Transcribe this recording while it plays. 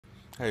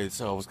Hey,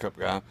 it's Elvis Cup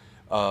guy.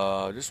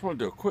 Just want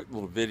to do a quick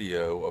little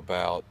video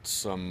about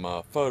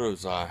some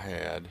photos I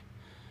had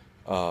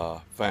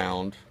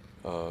found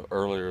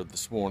earlier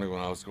this morning when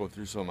I was going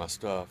through some of my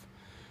stuff.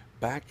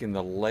 Back in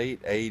the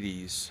late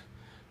 80s,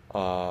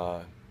 uh,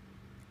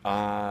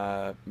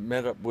 I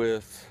met up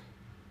with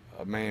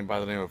a man by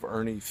the name of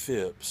Ernie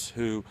Phipps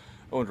who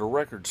owned a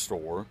record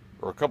store,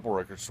 or a couple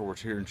record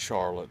stores here in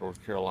Charlotte,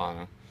 North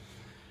Carolina,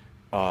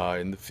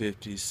 in the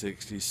 50s,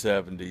 60s,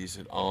 70s,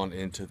 and on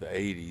into the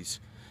 80s.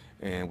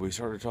 And we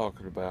started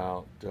talking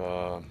about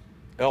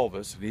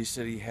Elvis, and he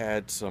said he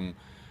had some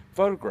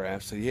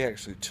photographs that he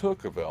actually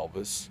took of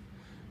Elvis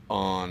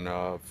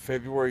on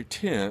February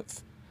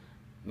 10th,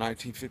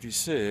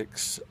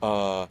 1956,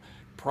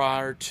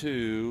 prior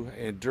to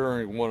and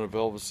during one of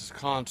Elvis's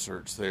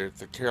concerts there at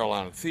the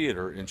Carolina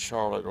Theater in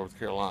Charlotte, North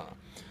Carolina.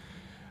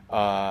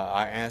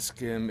 I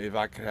asked him if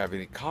I could have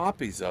any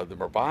copies of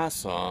them or buy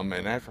some,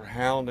 and after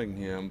hounding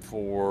him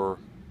for,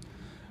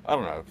 I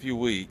don't know, a few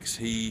weeks,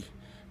 he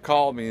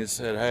called me and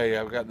said, "Hey,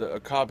 I've got the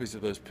copies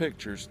of those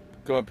pictures.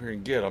 Go up here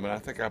and get them." And I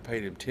think I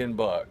paid him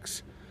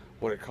 $10,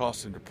 what it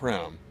cost him to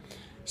print them.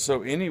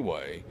 So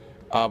anyway,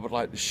 I would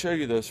like to show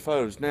you those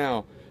photos.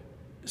 Now,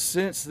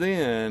 since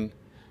then,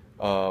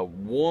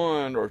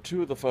 one or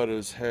two of the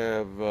photos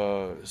have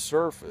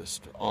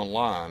surfaced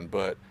online,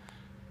 but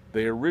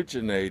they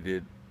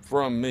originated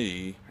from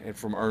me and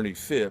from Ernie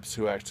Phipps,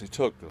 who actually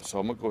took them. So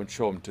I'm going to go and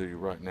show them to you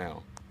right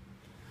now.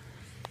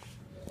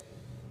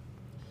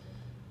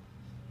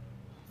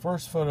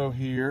 First photo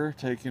here,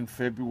 taken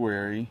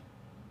February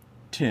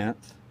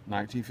 10th,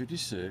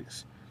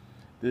 1956.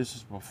 This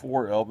is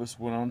before Elvis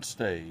went on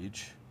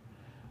stage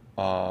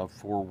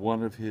for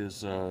one of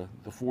his the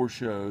 4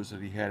 shows that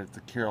he had at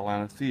the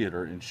Carolina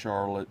Theater in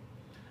Charlotte,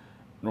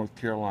 North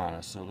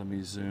Carolina. So let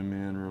me zoom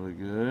in really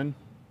good.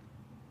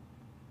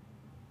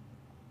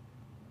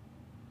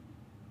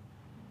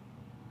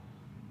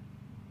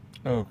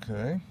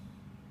 Okay.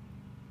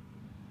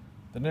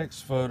 The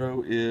next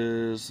photo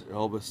is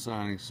Elvis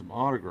signing some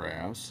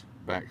autographs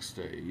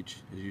backstage.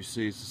 As you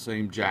see, it's the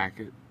same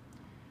jacket,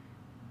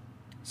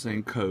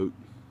 same coat,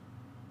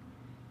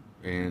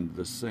 and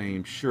the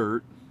same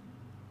shirt.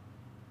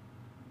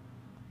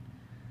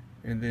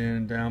 And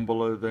then down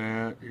below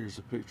that, here's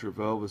a picture of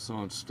Elvis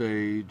on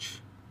stage,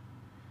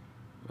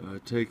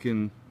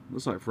 taken,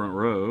 looks like front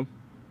row.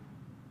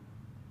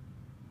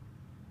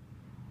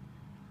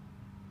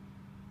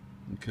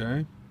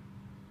 Okay.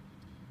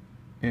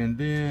 And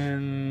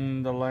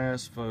then the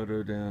last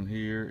photo down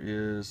here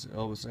is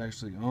Elvis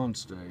actually on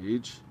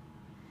stage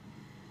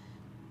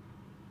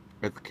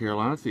at the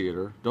Carolina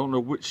Theater. Don't know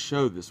which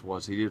show this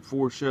was. He did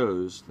 4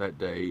 shows that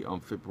day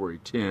on February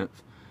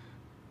 10th,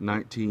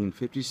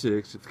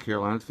 1956 at the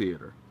Carolina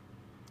Theater.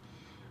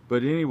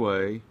 But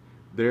anyway,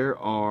 there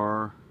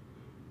are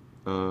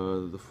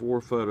the 4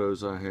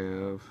 photos I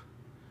have.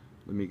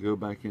 Let me go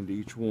back into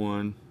each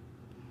one.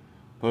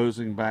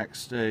 Posing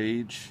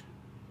backstage.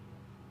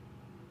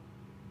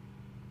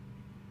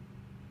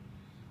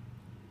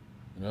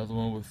 Another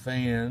one with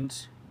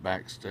fans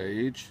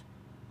backstage.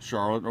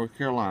 Charlotte, North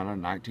Carolina,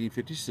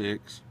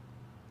 1956.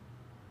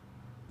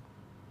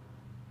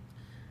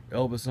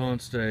 Elvis on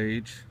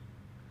stage.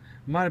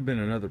 Might have been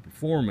another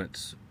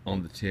performance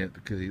on the 10th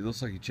because he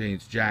looks like he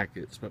changed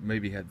jackets, but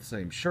maybe had the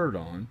same shirt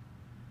on.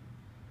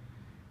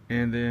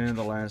 And then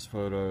the last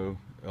photo,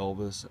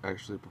 Elvis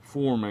actually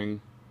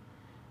performing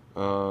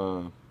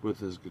with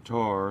his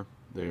guitar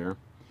there.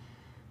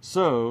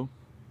 So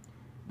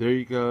there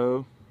you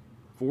go,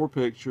 4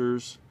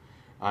 pictures.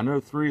 I know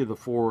 3 of the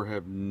 4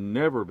 have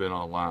never been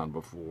online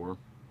before,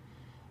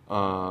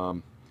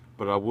 but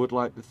I would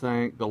like to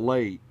thank the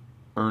late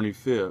Ernie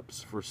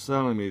Phipps for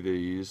selling me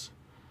these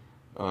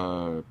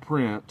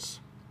prints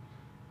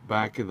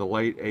back in the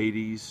late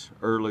 80s,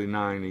 early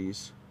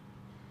 90s.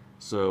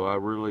 So I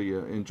really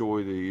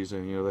enjoy these,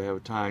 and you know, they have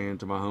a tie-in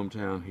to my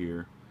hometown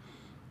here.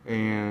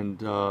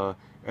 And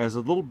as a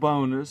little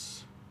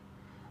bonus,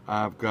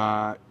 I've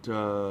got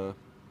a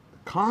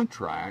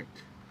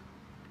contract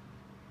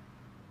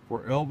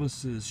for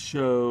Elvis's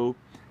show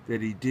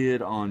that he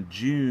did on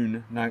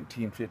June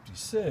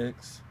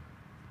 1956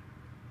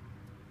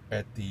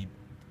 at the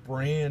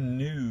brand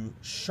new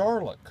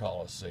Charlotte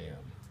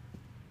Coliseum.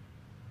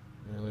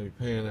 Now let me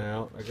pan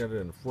out. I got it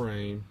in a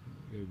frame,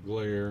 get a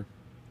glare.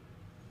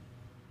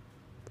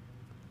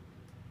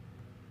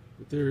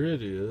 But there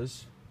it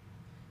is.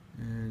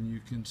 And you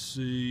can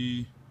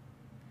see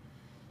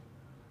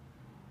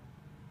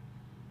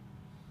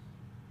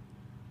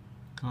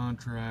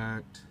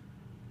contract.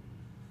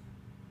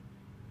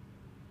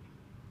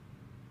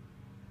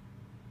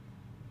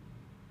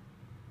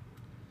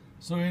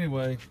 So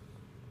anyway,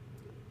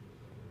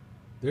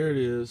 there it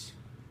is.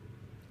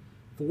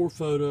 4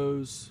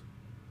 photos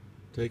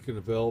taken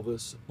of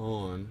Elvis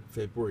on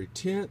February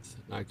 10th,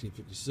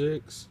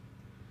 1956,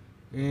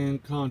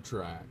 and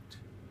contract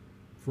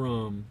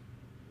from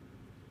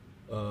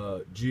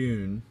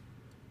June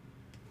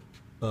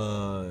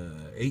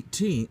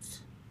 18th,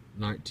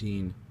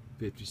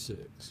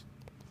 1956.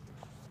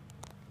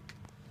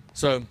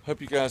 So, hope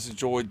you guys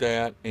enjoyed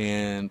that,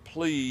 and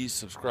please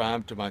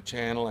subscribe to my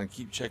channel and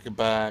keep checking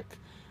back.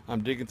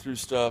 I'm digging through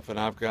stuff, and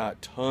I've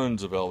got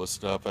tons of Elvis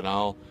stuff, and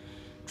I'll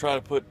try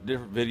to put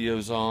different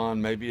videos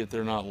on. Maybe if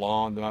they're not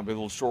long, they might be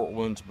little short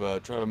ones,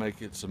 but try to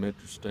make it some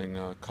interesting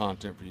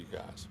content for you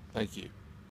guys. Thank you.